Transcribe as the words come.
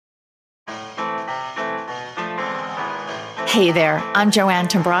Hey there, I'm Joanne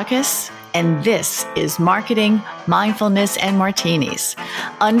Tambrakis, and this is Marketing, Mindfulness, and Martinis.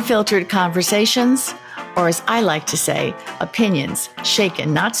 Unfiltered conversations, or as I like to say, opinions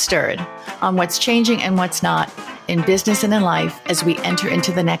shaken, not stirred, on what's changing and what's not in business and in life as we enter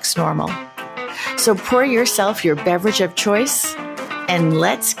into the next normal. So pour yourself your beverage of choice, and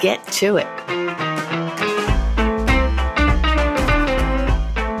let's get to it.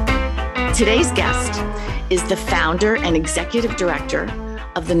 Today's guest is the founder and executive director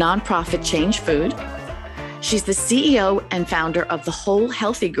of the nonprofit Change Food. She's the CEO and founder of the Whole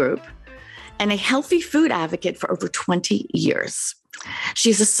Healthy Group and a healthy food advocate for over 20 years.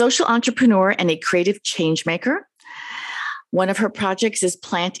 She's a social entrepreneur and a creative change maker. One of her projects is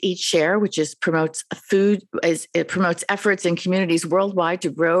Plant, Eat, Share, which promotes efforts in communities worldwide to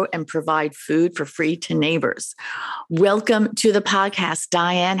grow and provide food for free to neighbors. Welcome to the podcast,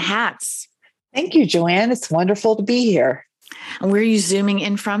 Diane Hatz. Thank you, Joanne. It's wonderful to be here. And where are you zooming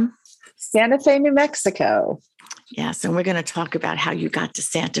in from? Santa Fe, New Mexico. Yes, and we're going to talk about how you got to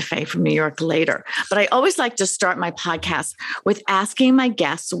Santa Fe from New York later. But I always like to start my podcast with asking my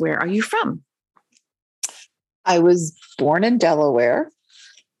guests, where are you from? I was born in Delaware,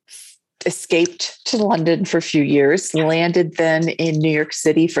 escaped to London for a few years, landed then in New York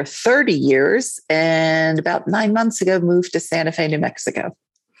City for 30 years, and about 9 months ago moved to Santa Fe, New Mexico.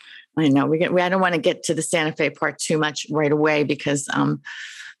 I know I don't want to get to the Santa Fe part too much right away because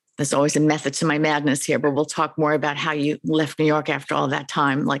there's always a method to my madness here, but we'll talk more about how you left New York after all that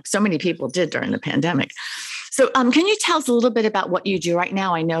time, like so many people did during the pandemic. So can you tell us a little bit about what you do right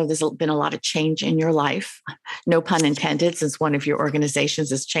now? I know there's been a lot of change in your life, no pun intended, since one of your organizations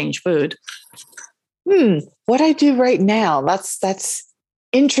is Change Food. What I do right now, that's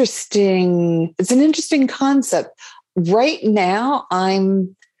interesting. It's an interesting concept. Right now,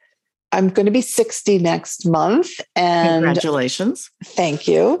 I'm going to be 60 next month. And congratulations. Thank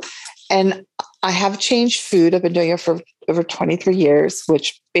you. And I have Changed Food. I've been doing it for over 23 years,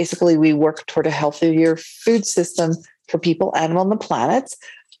 which basically we work toward a healthier food system for people, animal, and the planet.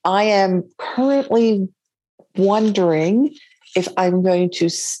 I am currently wondering if I'm going to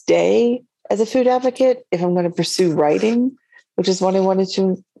stay as a food advocate, if I'm going to pursue writing, which is what I wanted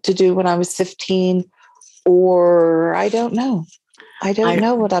to do when I was 15, or I don't know. I don't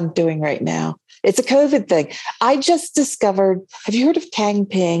know what I'm doing right now. It's a COVID thing. I just discovered, have you heard of Kang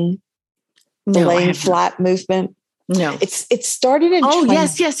Ping? The laying flat movement? No. It started in China. Oh,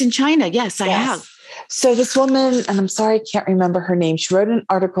 yes, in China. Yes, I have. So this woman, and I'm sorry, I can't remember her name. She wrote an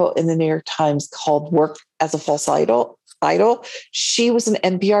article in the New York Times called Work as a False Idol. She was an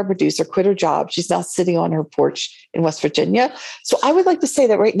NPR producer, quit her job. She's now sitting on her porch in West Virginia. So I would like to say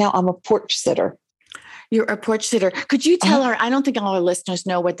that right now I'm a porch sitter. You're a porch sitter. Could you tell her, I don't think all our listeners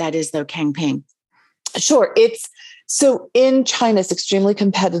know what that is though, Kang Ping. Sure. So in China, it's extremely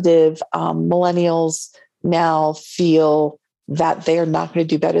competitive. Millennials now feel that they are not going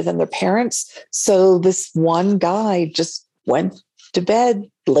to do better than their parents. So this one guy just went to bed,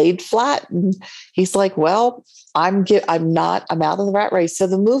 laid flat. And he's like, well, I'm out of the rat race. So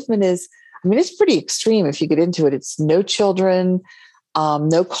the movement is, it's pretty extreme if you get into it. It's no children,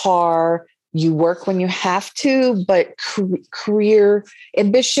 no car. You work when you have to, but career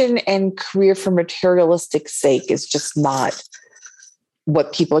ambition and career for materialistic sake is just not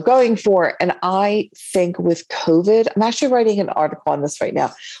what people are going for. And I think with COVID, I'm actually writing an article on this right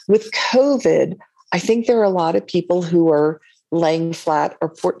now. With COVID, I think there are a lot of people who are laying flat or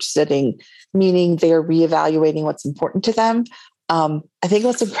porch sitting, meaning they're reevaluating what's important to them. I think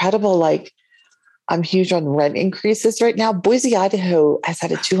what's incredible, I'm huge on rent increases right now. Boise, Idaho has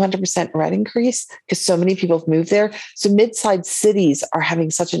had a 200% rent increase because so many people have moved there. So mid-sized cities are having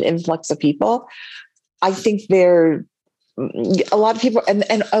such an influx of people. I think a lot of people, and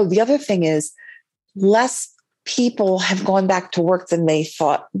the other thing is less people have gone back to work than they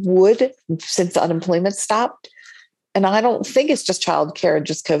thought would since unemployment stopped. And I don't think it's just childcare and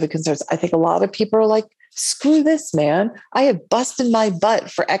just COVID concerns. I think a lot of people are like, screw this, man. I have busted my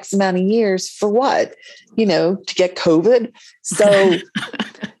butt for X amount of years for what? To get COVID. So,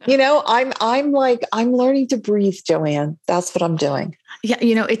 I'm learning to breathe, Joanne. That's what I'm doing. Yeah.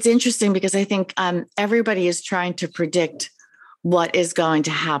 It's interesting because I think everybody is trying to predict what is going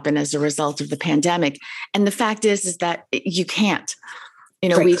to happen as a result of the pandemic. And the fact is that you can't,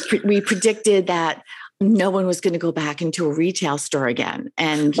 right. We predicted that no one was going to go back into a retail store again.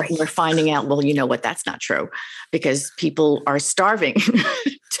 And right. We're finding out, well, you know what, that's not true because people are starving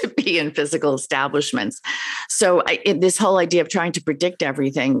to be in physical establishments. So this whole idea of trying to predict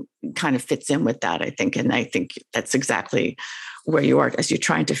everything kind of fits in with that, I think. And I think that's exactly where you are as you're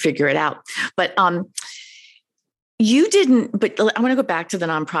trying to figure it out. But You didn't, but I want to go back to the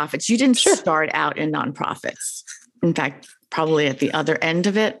nonprofits. You didn't Sure. start out in nonprofits. In fact, probably at the other end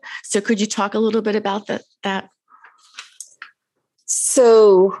of it. So could you talk a little bit about that?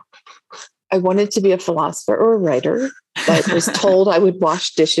 So I wanted to be a philosopher or a writer, but was told I would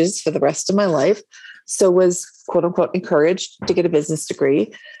wash dishes for the rest of my life. So was quote unquote encouraged to get a business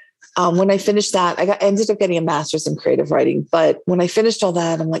degree. When I finished that, ended up getting a master's in creative writing. But when I finished all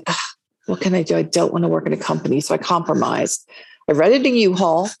that, I'm like, what can I do? I don't want to work in a company. So I compromised. I rented a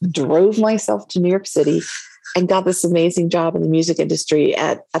U-Haul, drove myself to New York City, and got this amazing job in the music industry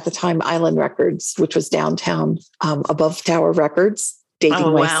at the time, Island Records, which was downtown, Above Tower Records,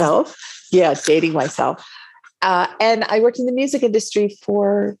 dating myself. Yeah, dating myself. And I worked in the music industry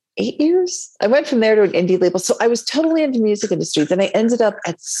for 8 years. I went from there to an indie label. So I was totally into music industry. Then I ended up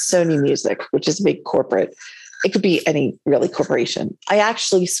at Sony Music, which is a big corporate. It could be any really corporation. I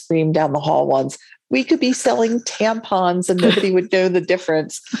actually screamed down the hall once, we could be selling tampons and nobody would know the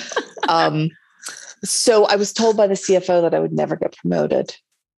difference. So I was told by the CFO that I would never get promoted.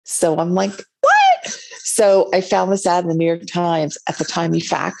 So I'm like, what? So I found this ad in the New York Times. At the time, he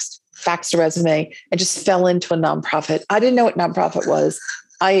faxed a resume and just fell into a nonprofit. I didn't know what nonprofit was.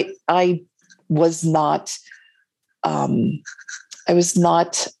 I was not, I was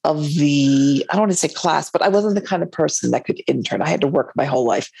not of the, I don't want to say class, but I wasn't the kind of person that could intern. I had to work my whole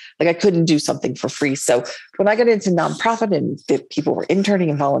life. Like I couldn't do something for free. So when I got into nonprofit and people were interning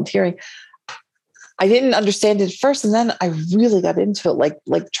and volunteering, I didn't understand it at first. And then I really got into it,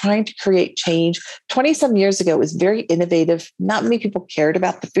 like trying to create change. 20 some years ago, it was very innovative. Not many people cared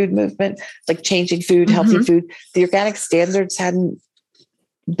about the food movement, like changing food, healthy food. The organic standards hadn't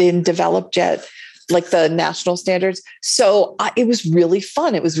been developed yet, like the national standards. So it was really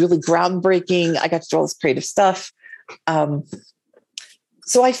fun. It was really groundbreaking. I got to do all this creative stuff.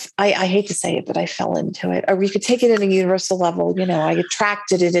 So I hate to say it, but I fell into it. Or we could take it at a universal level. You know, I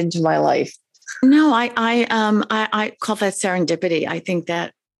attracted it into my life. No, I call that serendipity. I think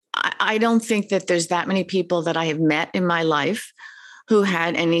that I don't think that there's that many people that I have met in my life who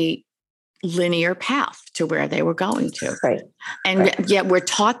had any linear path to where they were going to. Right. And yet we're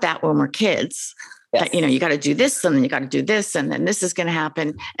taught that when we're kids. Yes. That, you know, you got to do this and then you got to do this and then this is going to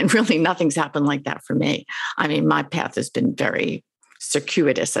happen. And really nothing's happened like that for me. I mean, my path has been very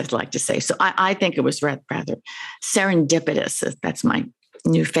circuitous, I'd like to say. So I think it was rather serendipitous. That's my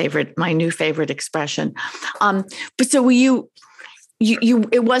new favorite expression. But so were you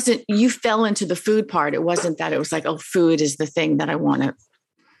it wasn't, you fell into the food part. It wasn't that it was like, oh, food is the thing that I want to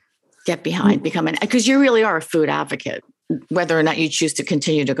get behind, becoming, because you really are a food advocate, whether or not you choose to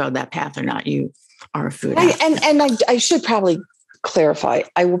continue to go that path or not, you are a food advocate. And I should probably clarify,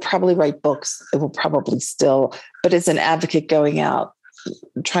 I will probably write books. I will probably still, but as an advocate going out,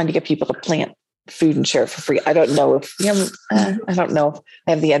 trying to get people to plant food and share it for free. I don't know if I don't know if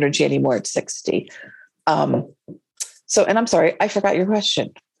I have the energy anymore at 60. So, and I'm sorry, I forgot your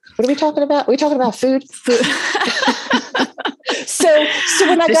question. What are we talking about? Are we talking about food? So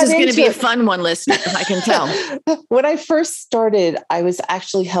when I this got is going to be a fun one, listener. I can tell. When I first started, I was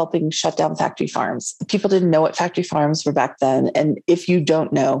actually helping shut down factory farms. People didn't know what factory farms were back then. And if you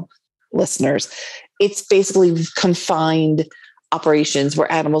don't know, listeners, it's basically confined operations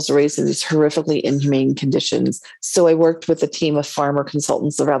where animals are raised in these horrifically inhumane conditions. So I worked with a team of farmer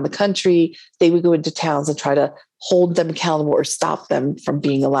consultants around the country. They would go into towns and try to hold them accountable or stop them from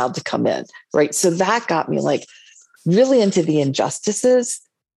being allowed to come in, right? So that got me like really into the injustices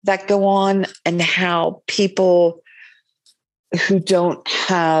that go on and how people who don't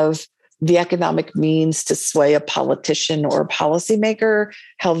have the economic means to sway a politician or a policymaker,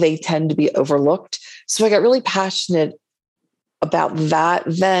 how they tend to be overlooked. So I got really passionate about that.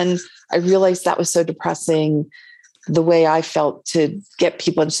 Then I realized that was so depressing. The way I felt to get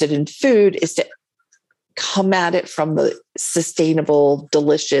people interested in food is to come at it from the sustainable,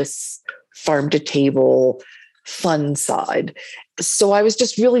 delicious, farm to table, fun side. So I was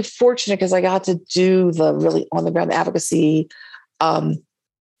just really fortunate because I got to do the really on the ground advocacy. For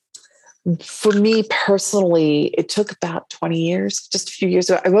me personally, it took about 20 years, just a few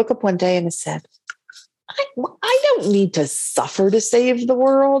years ago. I woke up one day and I said, I don't need to suffer to save the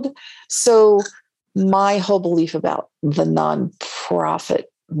world. So my whole belief about the nonprofit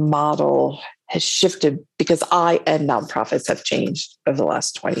model has shifted because I and nonprofits have changed over the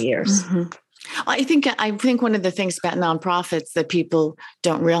last 20 years. Mm-hmm. I think one of the things about nonprofits that people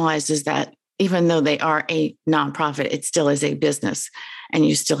don't realize is that even though they are a nonprofit, it still is a business and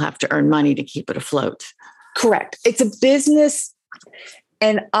you still have to earn money to keep it afloat. Correct. It's a business.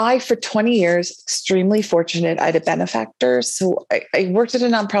 And I, for 20 years, extremely fortunate, I had a benefactor. So I worked at a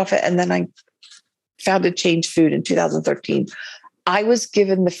nonprofit and then I founded Change Food in 2013, I was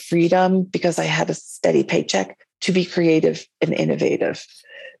given the freedom because I had a steady paycheck to be creative and innovative.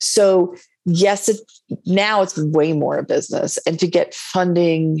 So yes, now it's way more a business, and to get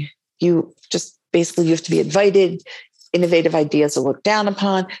funding, you just basically you have to be invited. Innovative ideas are looked down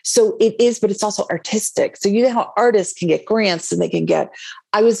upon. So it is, but it's also artistic. So you know how artists can get grants and they can get,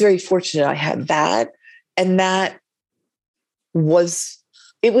 I was very fortunate I had that. And that was,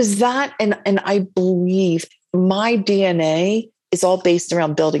 it was that. And I believe my DNA is all based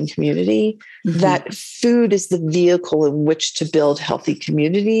around building community, that food is the vehicle in which to build healthy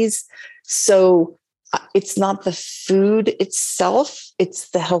communities. So it's not the food itself, it's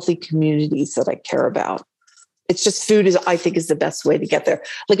the healthy communities that I care about. It's just food is, I think, is the best way to get there.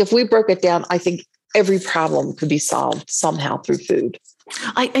 Like if we broke it down, I think every problem could be solved somehow through food.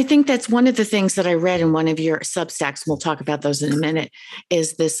 I think that's one of the things that I read in one of your Substacks, and we'll talk about those in a minute,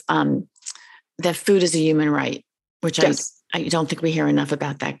 is this, that food is a human right, which yes. I don't think we hear enough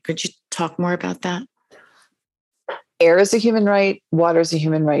about that. Could you talk more about that? Air is a human right. Water is a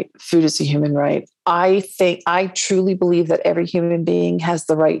human right. Food is a human right. I truly believe that every human being has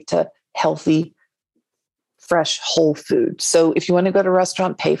the right to healthy, fresh, whole food. So if you want to go to a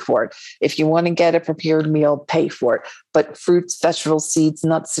restaurant, pay for it. If you want to get a prepared meal, pay for it. But fruits, vegetables, seeds,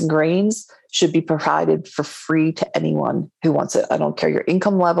 nuts, and grains should be provided for free to anyone who wants it. I don't care your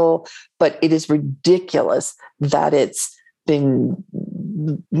income level, but it is ridiculous that it's been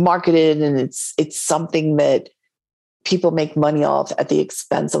marketed and it's something that people make money off at the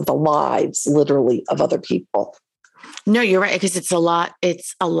expense of the lives, literally, of other people. No, you're right, because it's a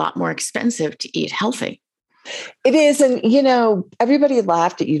lot more expensive to eat healthy. It is. And, everybody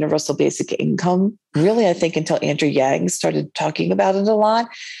laughed at universal basic income, really, I think, until Andrew Yang started talking about it a lot.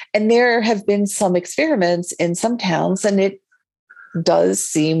 And there have been some experiments in some towns, and it does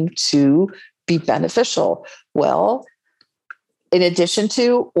seem to be beneficial. Well, in addition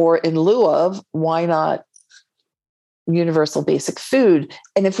to, or in lieu of, why not universal basic food?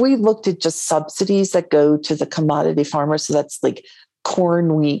 And if we looked at just subsidies that go to the commodity farmers, so that's like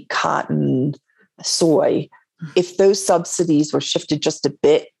corn, wheat, cotton, soy, if those subsidies were shifted just a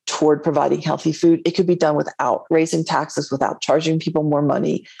bit toward providing healthy food, it could be done without raising taxes, without charging people more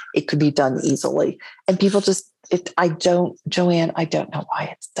money. It could be done easily. And people Joanne, I don't know why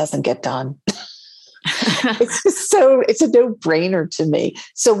it doesn't get done. It's a no-brainer to me.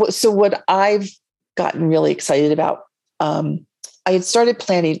 So what I've gotten really excited about, I had started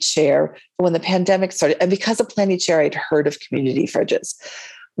Plant Eat Share when the pandemic started. And because of Plant Eat Share, I'd heard of community fridges.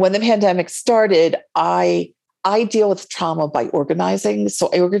 When the pandemic started, I deal with trauma by organizing. So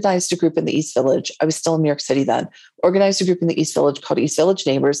I organized a group in the East Village. I was still in New York City then. Organized a group in the East Village called East Village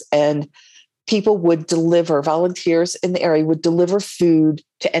Neighbors. And people would deliver, volunteers in the area would deliver food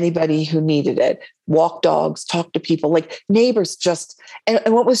to anybody who needed it, walk dogs, talk to people, like neighbors and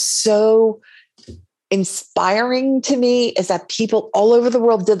what was so inspiring to me is that people all over the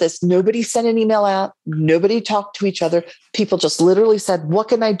world did this. Nobody sent an email out. Nobody talked to each other. People just literally said, what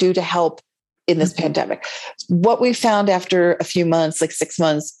can I do to help in this pandemic? What we found after a few months, like 6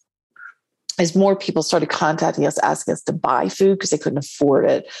 months, is more people started contacting us, asking us to buy food because they couldn't afford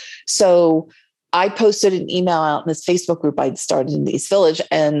it. So I posted an email out in this Facebook group I'd started in the East Village,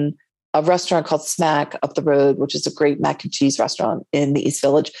 and a restaurant called Smack up the road, which is a great mac and cheese restaurant in the East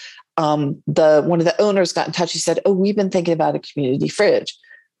Village. One of the owners got in touch. He said, "Oh, we've been thinking about a community fridge.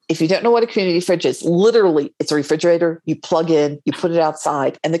 If you don't know what a community fridge is, literally it's a refrigerator. You plug in, you put it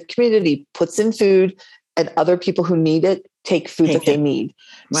outside, and the community puts in food, and other people who need it take food that they need."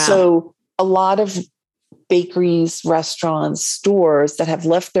 Wow. So a lot of bakeries, restaurants, stores that have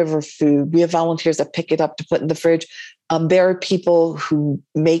leftover food, we have volunteers that pick it up to put in the fridge. There are people who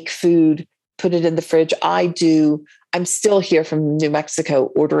make food, put it in the fridge. I'm still here from New Mexico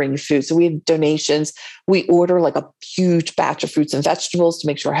ordering food. So we have donations. We order like a huge batch of fruits and vegetables to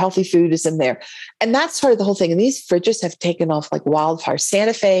make sure healthy food is in there. And that's sort of the whole thing. And these fridges have taken off like wildfire.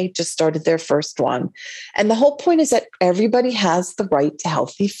 Santa Fe just started their first one. And the whole point is that everybody has the right to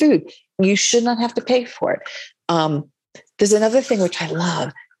healthy food. You should not have to pay for it. There's another thing which I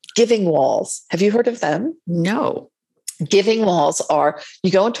love, giving walls. Have you heard of them? No. Giving walls are,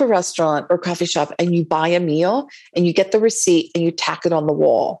 you go into a restaurant or coffee shop and you buy a meal and you get the receipt and you tack it on the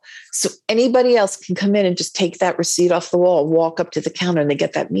wall. So anybody else can come in and just take that receipt off the wall, walk up to the counter, and they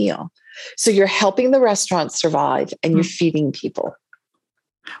get that meal. So you're helping the restaurant survive and you're feeding people.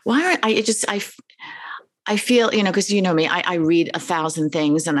 Why aren't I feel, because you know me, I read 1,000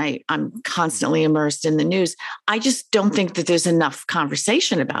 things and I'm constantly immersed in the news. I just don't think that there's enough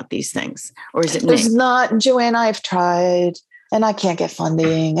conversation about these things. Or is it me? There's not, Joanne, I've tried. and I can't get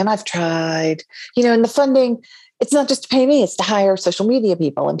funding, and I've tried, and the funding, it's not just to pay me, it's to hire social media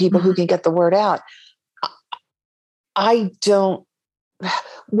people and people who can get the word out.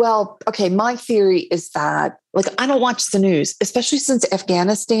 Okay, my theory is that, I don't watch the news, especially since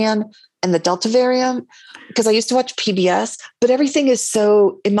Afghanistan and the Delta variant, because I used to watch PBS, but everything is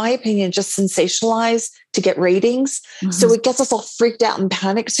so, in my opinion, just sensationalized to get ratings. Mm-hmm. So it gets us all freaked out and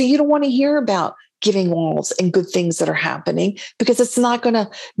panicked. So you don't want to hear about giving walls and good things that are happening, because it's not going to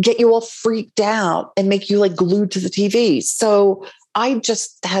get you all freaked out and make you glued to the TV. So I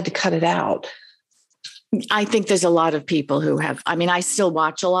just had to cut it out. I think there's a lot of people who have, I still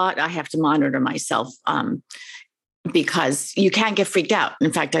watch a lot. I have to monitor myself because you can't get freaked out.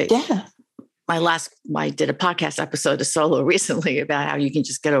 In fact, I did a podcast episode of Solo recently about how you can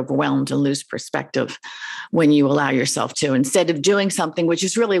just get overwhelmed and lose perspective when you allow yourself to, instead of doing something, which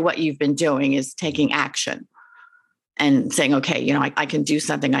is really what you've been doing, is taking action and saying, okay, I can do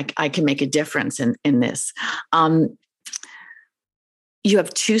something. I can make a difference in this. You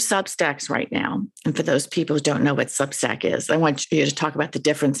have 2 Substacks right now. And for those people who don't know what Substack is, I want you to talk about the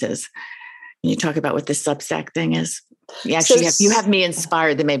differences. Can you talk about what this Substack thing is? You have me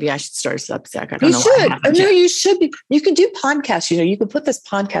inspired that maybe I should start a Substack. I don't know. You should. You can do podcasts. You can put this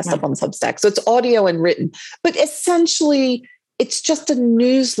podcast up on Substack. So it's audio and written, but essentially it's just a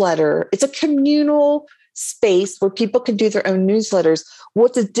newsletter. It's a communal space where people can do their own newsletters.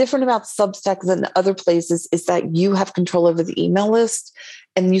 What's different about Substack than other places is that you have control over the email list,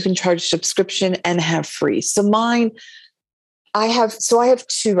 and you can charge subscription and have free. So I have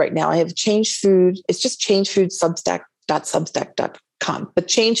 2 right now. I have Change Food. It's just Change Food Substack.substack.com. But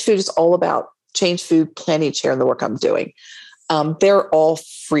Change Food is all about Change Food, planning, chair, and the work I'm doing. They're all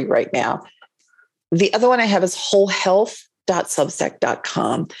free right now. The other one I have is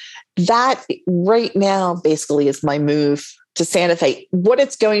wholehealth.substack.com. That right now basically is my move to Santa Fe. What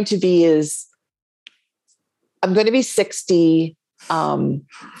it's going to be is I'm going to be 60. I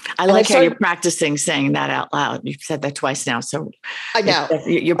like how you're practicing saying that out loud. You've said that twice now. So I know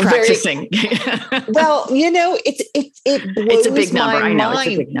you're practicing. Well, it blows a big number. I know it's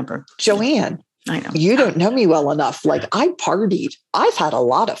a big number. Joanne, I know. You don't know me well enough. I partied. I've had a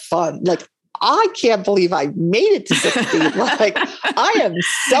lot of fun. I can't believe I made it to 60. I am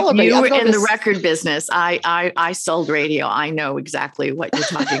celebrating. You were in the record business. I sold radio. I know exactly what you're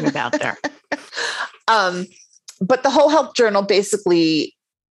talking about there. But the Whole Health Journal, basically,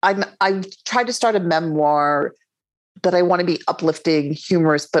 I tried to start a memoir that I want to be uplifting,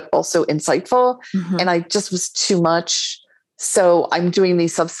 humorous, but also insightful. Mm-hmm. And I just was too much. So I'm doing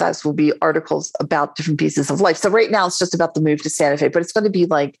these Substacks will be articles about different pieces of life. So right now it's just about the move to Santa Fe, but it's going to be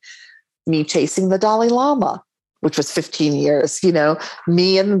me chasing the Dalai Lama, which was 15 years,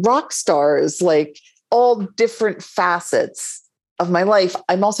 me and rock stars, all different facets of my life.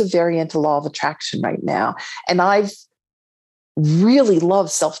 I'm also very into law of attraction right now. And I've really loved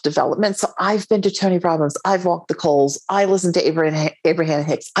self-development. So I've been to Tony Robbins. I've walked the coals. I listened to Abraham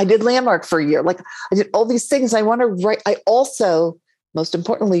Hicks. I did Landmark for a year. I did all these things. I want to write. I also, most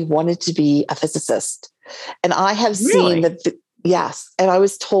importantly, wanted to be a physicist. And I have seen that. Yes. And I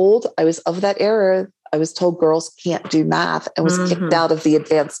was of that era. I was told girls can't do math and was kicked out of the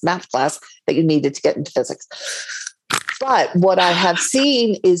advanced math class that you needed to get into physics. But what I have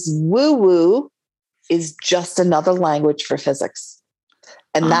seen is woo-woo is just another language for physics.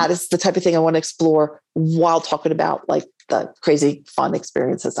 And that is the type of thing I want to explore while talking about the crazy fun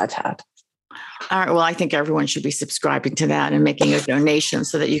experiences I've had. All right. Well, I think everyone should be subscribing to that and making a donation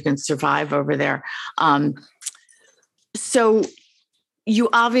so that you can survive over there. So you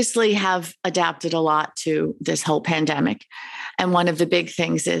obviously have adapted a lot to this whole pandemic. And one of the big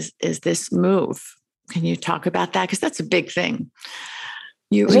things is this move. Can you talk about that? Because that's a big thing.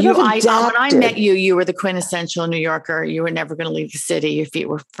 When I met you, you were the quintessential New Yorker. You were never going to leave the city. Your feet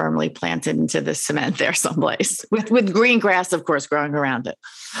were firmly planted into the cement there someplace with green grass, of course, growing around it.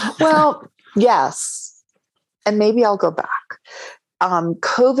 Well, yes. And maybe I'll go back.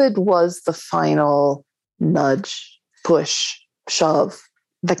 COVID was the final nudge, push, shove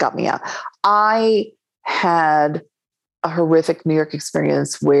that got me out. I had a horrific New York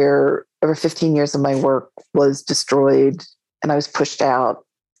experience where over 15 years of my work was destroyed and I was pushed out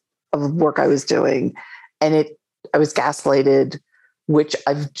of the work I was doing. And I was gaslighted, which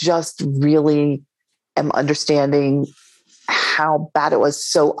I've just really am understanding how bad it was.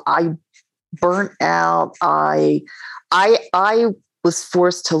 So I burnt out. I was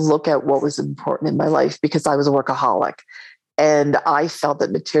forced to look at what was important in my life because I was a workaholic. And I felt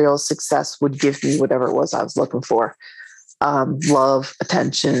that material success would give me whatever it was I was looking for. Love,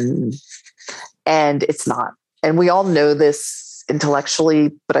 attention, and it's not. And we all know this. just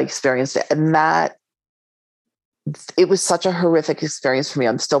intellectually, but I experienced it. And it was such a horrific experience for me.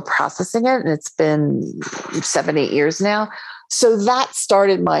 I'm still processing it. And it's been 7, 8 years now. So that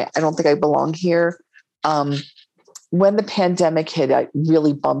started I don't think I belong here. When the pandemic hit, I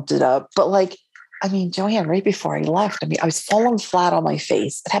really bumped it up. But Joanne, right before I left, I was falling flat on my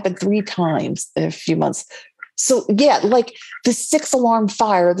face. It happened 3 times in a few months. So yeah, the 6-alarm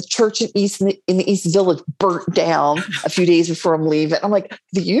fire, the church in the East Village burnt down a few days before I'm leaving. I'm like,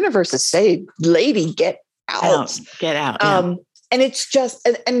 the universe is saying, lady, get out. Get out. Yeah. And it's just,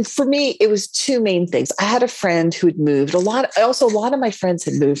 and for me, it was 2 main things. I had a friend who had moved. A lot of my friends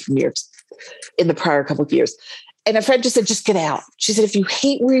had moved from New York in the prior couple of years. And a friend just said, just get out. She said, if you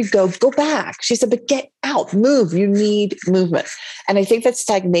hate where you go back. She said, but get out, move. You need movement. And I think that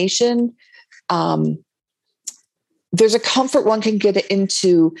stagnation, there's a comfort one can get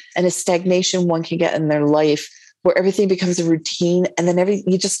into and a stagnation one can get in their life where everything becomes a routine. And then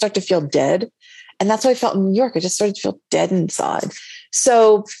you just start to feel dead. And that's what I felt in New York. I just started to feel dead inside.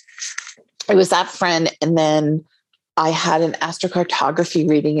 So it was that friend. And then I had an astrocartography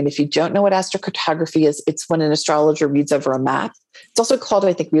reading. And if you don't know what astrocartography is, it's when an astrologer reads over a map. It's also called,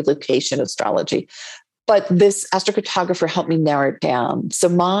 I think, relocation astrology. But this astrocartographer helped me narrow it down. So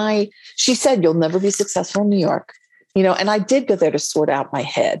she said, you'll never be successful in New York. And I did go there to sort out my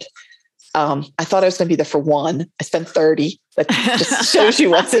head. I thought I was going to be there for 1. I spent 30. That just shows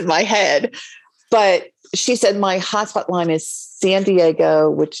you what's in my head. But she said, my hotspot line is San Diego,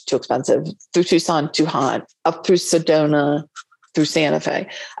 which is too expensive, through Tucson, too hot, up through Sedona, through Santa Fe.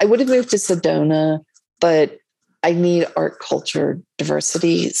 I would have moved to Sedona, but I need art, culture,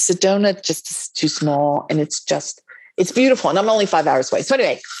 diversity. Sedona just is too small, and it's beautiful. And I'm only 5 hours away. So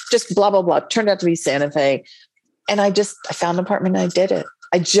anyway, just blah, blah, blah. Turned out to be Santa Fe. And I found an apartment and I did it.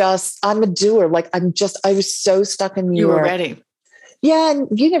 I'm a doer. I was so stuck in New York. You were ready. Yeah. And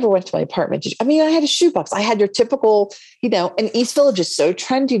you never went to my apartment. I had a shoebox. I had your typical, and East Village is so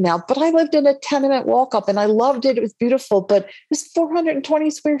trendy now, but I lived in a 10-minute walk up and I loved it. It was beautiful, but it was 420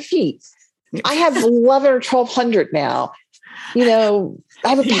 square feet. I have 1,100 or 1,200 now. I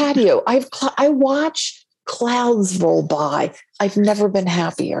have a patio. I watch clouds roll by. I've never been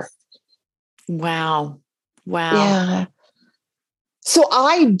happier. Wow. Yeah. So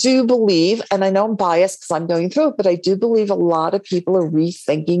I do believe, and I know I'm biased because I'm going through it, but I do believe a lot of people are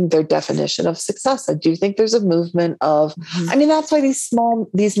rethinking their definition of success. I do think there's a movement of, that's why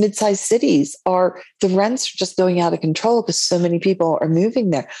these mid-sized cities the rents are just going out of control because so many people are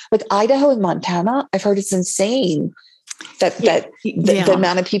moving there. Like Idaho and Montana, I've heard it's insane the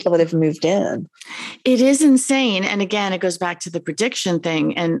amount of people that have moved in. It is insane. And again, it goes back to the prediction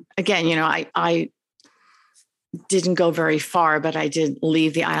thing. And again, I didn't go very far, but I did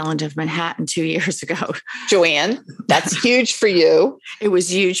leave the island of Manhattan 2 years ago. Joanne, that's huge for you. It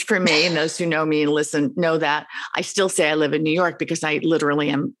was huge for me. And those who know me and listen know that. I still say I live in New York because I literally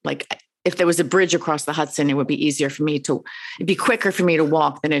am if there was a bridge across the Hudson, it'd be quicker for me to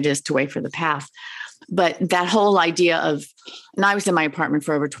walk than it is to wait for the path. But that whole idea and I was in my apartment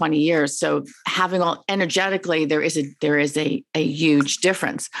for over 20 years. So having energetically, there is a huge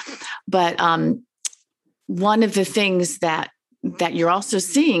difference. But, one of the things that you're also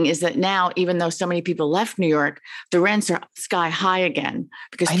seeing is that now, even though so many people left New York, the rents are sky high again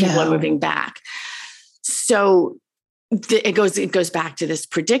because people are moving back. So it goes back to this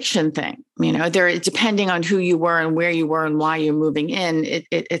prediction thing. Depending on who you were and where you were and why you're moving in,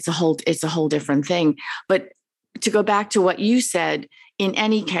 it's a whole different thing. But to go back to what you said, in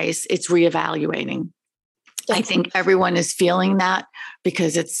any case, it's reevaluating. Yes. I think everyone is feeling that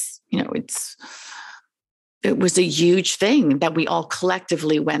because it was a huge thing that we all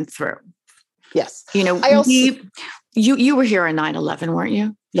collectively went through. Yes. You were here on 9/11, weren't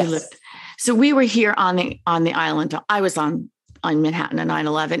you? Yes. You lived. So we were here on the island. I was on Manhattan on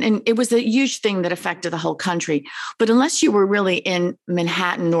 9/11, and it was a huge thing that affected the whole country. But unless you were really in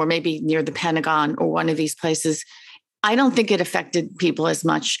Manhattan or maybe near the Pentagon or one of these places, I don't think it affected people as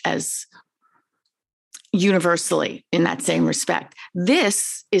much as universally in that same respect.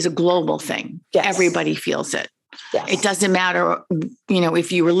 This is a global thing. Yes. Everybody feels it. Yes. It doesn't matter,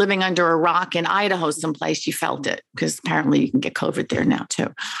 if you were living under a rock in Idaho someplace, you felt it because apparently you can get COVID there now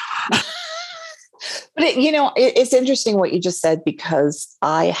too. But it's interesting what you just said because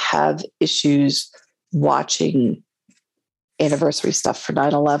I have issues watching anniversary stuff for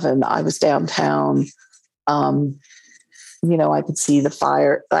 9/11. I was downtown. I could see the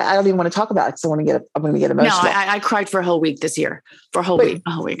fire. I don't even want to talk about it because I'm going to get emotional. No, I cried for a whole week this year. For a whole week.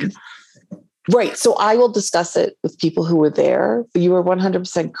 Right. So I will discuss it with people who were there. But you were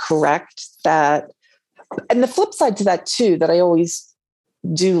 100% correct that And the flip side to that too, that I always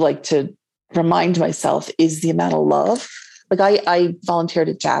do like to remind myself, is the amount of love. Like I volunteered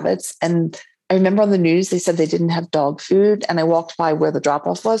at Javits, and I remember on the news, they said they didn't have dog food. And I walked by where the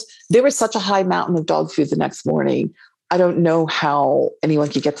drop-off was. There was such a high mountain of dog food the next morning. I don't know how anyone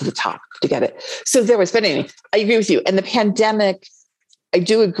could get to the top to get it. So there was, but anyway, I agree with you. And the pandemic, I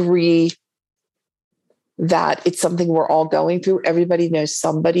do agree that it's something we're all going through. Everybody knows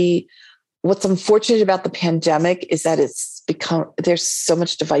somebody. What's unfortunate about the pandemic is that there's so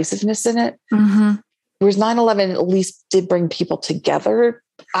much divisiveness in it. Mm-hmm. Whereas 9/11 at least did bring people together.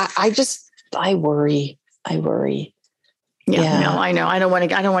 I worry. Yeah, no, I know. I don't want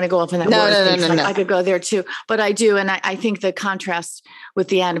to go off on that. No. I could go there too, but I do. And I think the contrast with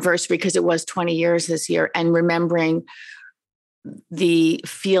the anniversary, because it was 20 years this year, and remembering the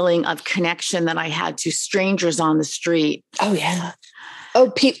feeling of connection that I had to strangers on the street. Oh yeah.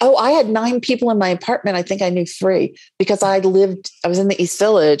 I had 9 people in my apartment. I think I knew 3 because I was in the East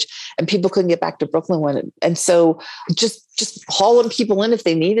Village and people couldn't get back to Brooklyn and so just hauling people in if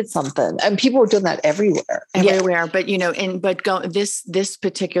they needed something. And people were doing that everywhere. Yeah. But this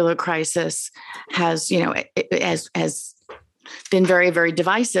particular crisis has, has been very, very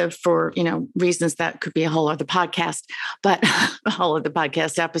divisive for, reasons that could be a whole other podcast, but a whole other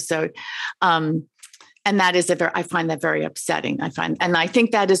podcast episode. And that is I find that very upsetting. And I think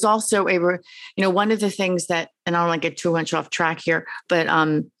that is also one of the things that, and I don't want to get too much off track here, but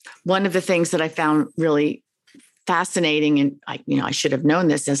one of the things that I found really fascinating, and I should have known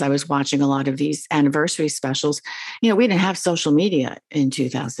this as I was watching a lot of these anniversary specials. We didn't have social media in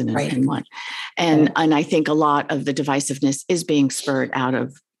 2001, right. And I think a lot of the divisiveness is being spurred out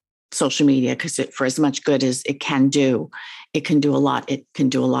of social media, because for as much good as it can do a lot. It can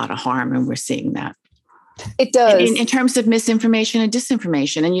do a lot of harm, and we're seeing that. It does. In terms of misinformation and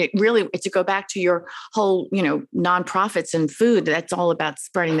disinformation. And you really, to go back to your whole, nonprofits and food, that's all about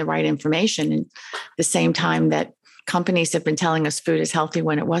spreading the right information. And the same time that companies have been telling us food is healthy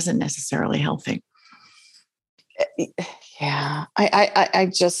when it wasn't necessarily healthy. Yeah. I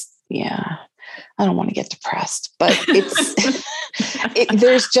don't want to get depressed, but it's,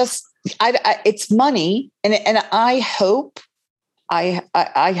 it's money. And I hope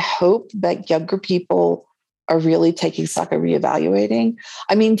that younger people are really taking stock and reevaluating.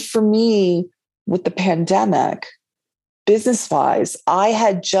 I mean, for me, with the pandemic, business-wise, I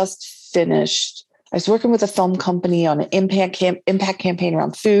had just finished. I was working with a film company on an impact campaign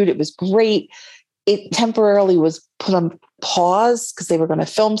around food. It was great. It temporarily was put on pause because they were going to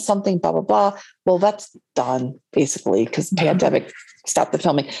film something, blah, blah, blah. Well, that's done, basically, because the pandemic stopped the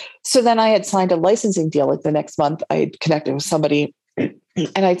filming. So then I had signed a licensing deal. Like the next month, I had connected with somebody,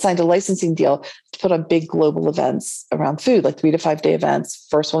 and I'd signed a licensing deal to put on big global events around food, like 3 to 5 day events.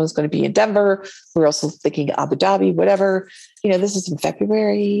 First one is going to be in Denver. We're also thinking Abu Dhabi, whatever. This is in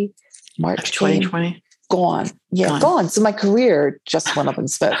February, March 2020. Gone. Yeah, gone. So my career just went up in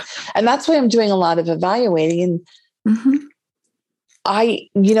smoke. And that's why I'm doing a lot of evaluating. And I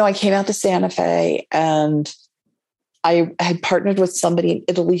came out to Santa Fe, and I had partnered with somebody in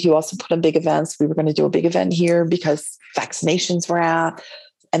Italy who also put on big events. We were going to do a big event here because vaccinations were out.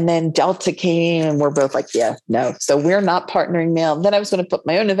 And then Delta came, and we're both like, yeah, no. So we're not partnering now. Then I was going to put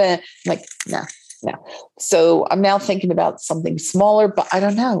my own event. I'm like, no. So I'm now thinking about something smaller, but I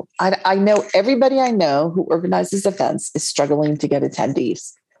don't know. I know everybody I know who organizes events is struggling to get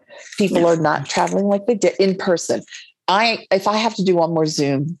attendees. People are not traveling like they did in person. If I have to do one more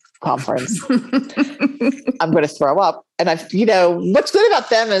Zoom conference, I'm going to throw up. And what's good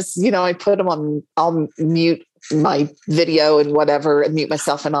about them is, I put them on, I'll mute my video and whatever and mute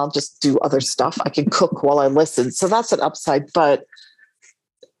myself, and I'll just do other stuff. I can cook while I listen. So that's an upside, but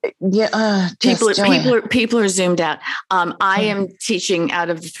people are zoomed out. I am teaching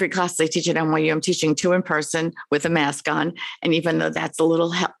out of the 3 classes I teach at NYU. I'm teaching 2 in person with a mask on. And even though that's a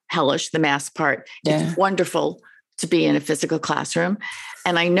little hellish, the mask part, it's wonderful to be in a physical classroom.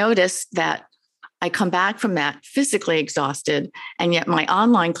 And I noticed that I come back from that physically exhausted. And yet my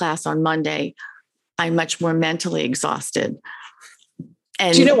online class on Monday, I'm much more mentally exhausted.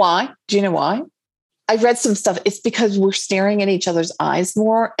 And do you know why? I read some stuff. It's because we're staring at each other's eyes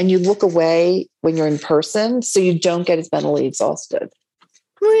more, and you look away when you're in person, so you don't get as mentally exhausted.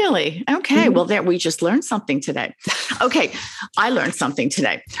 Really? Okay. Well, there, we just learned something today. Okay. I learned something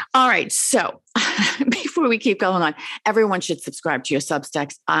today. All right. So before we keep going on, everyone should subscribe to your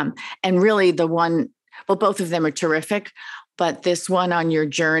Substacks. And really both of them are terrific, but this one on your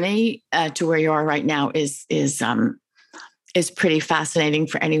journey to where you are right now is pretty fascinating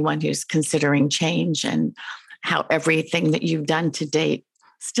for anyone who's considering change, and how everything that you've done to date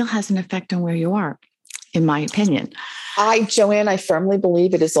still has an effect on where you are. in my opinion. Joanne, I firmly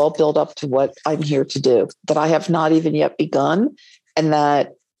believe it is all built up to what I'm here to do, that I have not even yet begun. And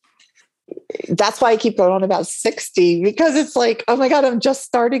that's why I keep going on about 60, because it's like, oh my God, I'm just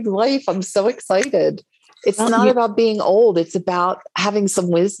starting life. I'm so excited. It's not about being old. It's about having some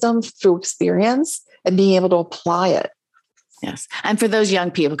wisdom through experience and being able to apply it. Yes. And for those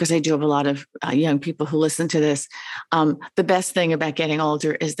young people, because I do have a lot of young people who listen to this, the best thing about getting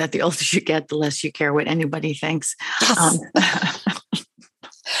older is that the older you get, the less you care what anybody thinks. Yes.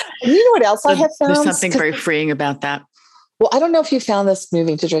 And you know what else I have found? There's something very freeing about that. Well, I don't know if you found this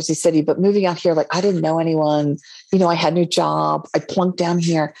moving to Jersey City, but moving out here, like I didn't know anyone, I had no job. I plunked down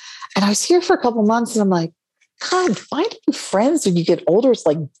here and I was here for a couple of months and I'm like, God, finding friends when you get older is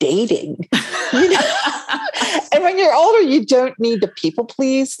like dating. And when you're older, you don't need to people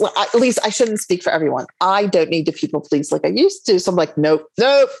please. Well, at least I shouldn't speak for everyone. I don't need to people please like I used to. So I'm like, nope.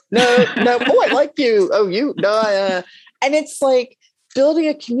 Oh, I like you. Oh, you, no. And it's like building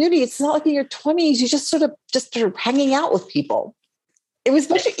a community. It's not like in your 20s, you just sort of hanging out with people. It's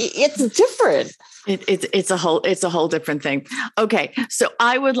different. It's a whole different thing. Okay. So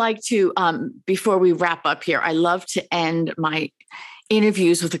I would like to, before we wrap up here, I love to end my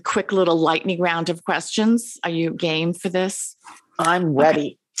interviews with a quick little lightning round of questions. Are you game for this? I'm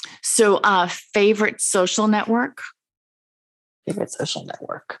ready. Okay. So, favorite social network? Favorite social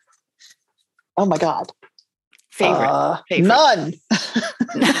network? Oh my God. Favorite. None.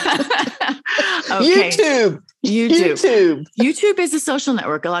 Okay. YouTube. YouTube is a social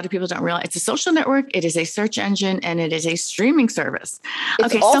network. A lot of people don't realize it's a social network. It is a search engine and it is a streaming service.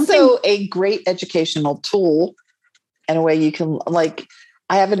 It's also a great educational tool. In a way you can, like,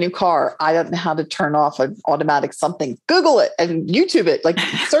 I have a new car. I don't know how to turn off an automatic something. Google it and YouTube it. Like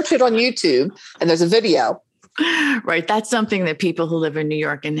search it on YouTube and there's a video. Right. That's something that people who live in New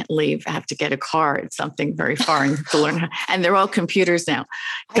York and leave have to get a car. It's something very foreign to learn. And they're all computers now.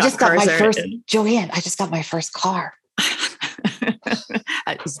 Joanne, I just got my first car.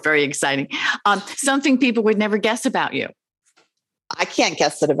 It's very exciting. Something people would never guess about you. I can't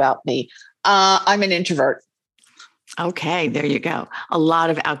guess it about me. I'm an introvert. Okay, there you go. A lot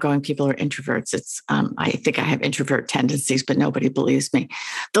of outgoing people are introverts. It's I think I have introvert tendencies, but nobody believes me.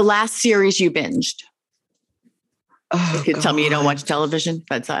 The last series you binged. Oh, you can tell me you don't watch television,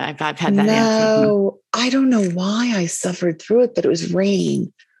 but I've had that answer. No, I don't know why I suffered through it, but it was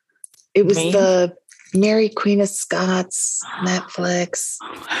Rain. It was the Mary Queen of Scots, Netflix,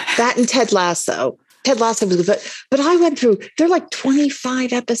 that and Ted Lasso. Ted Lasso was good, but I went through, they're like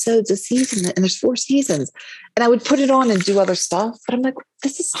 25 episodes a season and there's 4 seasons. And I would put it on and do other stuff, but I'm like,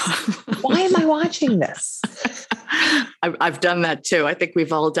 why am I watching this? I've done that too. I think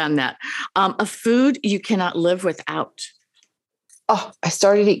we've all done that. A food you cannot live without. Oh, I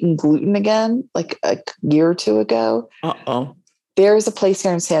started eating gluten again, like a year or 2 ago. Uh-oh. There's a place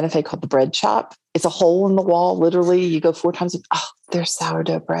here in Santa Fe called the Bread Shop. It's a hole in the wall. Literally, you go 4 times. There's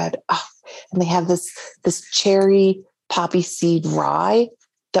sourdough bread. And they have this cherry poppy seed rye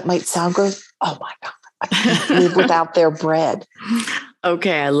that might sound gross. Oh my God. I can't live without their bread.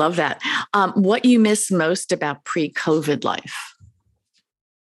 Okay. I love that. What you miss most about pre-COVID life?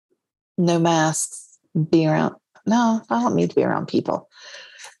 No masks, be around. No, I don't need to be around people.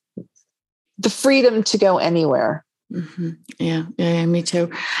 The freedom to go anywhere. Mm-hmm. Yeah, me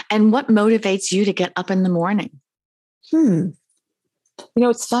too. And what motivates you to get up in the morning?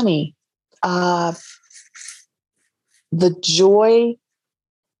 It's funny. The joy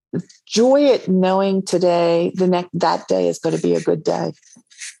at knowing today, that day is going to be a good day.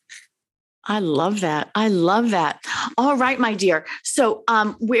 I love that. All right, my dear. So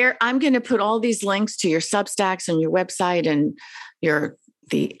where I'm going to put all these links to your Substacks and your website and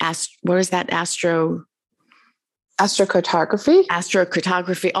what is that?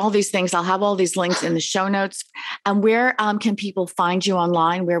 Astrocartography, all these things. I'll have all these links in the show notes. And where can people find you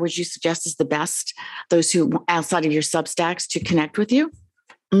online? Where would you suggest is the best, those who outside of your Substacks, to connect with you?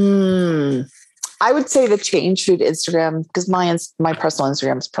 I would say the Change Food Instagram, because my personal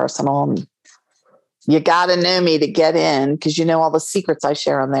Instagram is personal. And you got to know me to get in because you know all the secrets I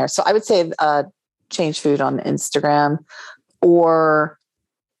share on there. So I would say Change Food on Instagram or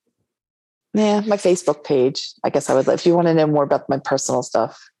my Facebook page. I guess I would, if you want to know more about my personal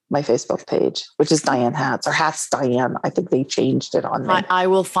stuff, my Facebook page, which is Diane Hats or Hats Diane. I think they changed it on there. I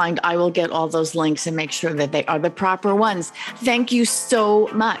will get all those links and make sure that they are the proper ones. Thank you so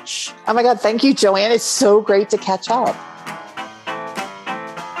much. Oh my God. Thank you, Joanne. It's so great to catch up.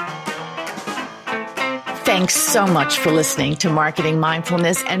 Thanks so much for listening to Marketing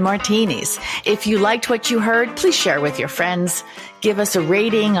Mindfulness and Martinis. If you liked what you heard, please share with your friends. Give us a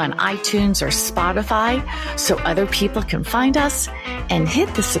rating on iTunes or Spotify so other people can find us, and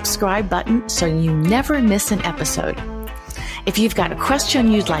hit the subscribe button so you never miss an episode. If you've got a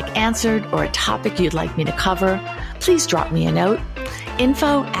question you'd like answered or a topic you'd like me to cover, please drop me a note,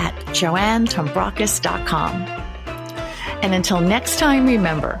 info@joannetombrakis.com. And until next time,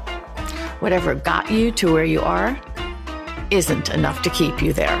 remember, whatever got you to where you are isn't enough to keep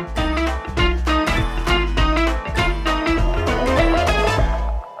you there.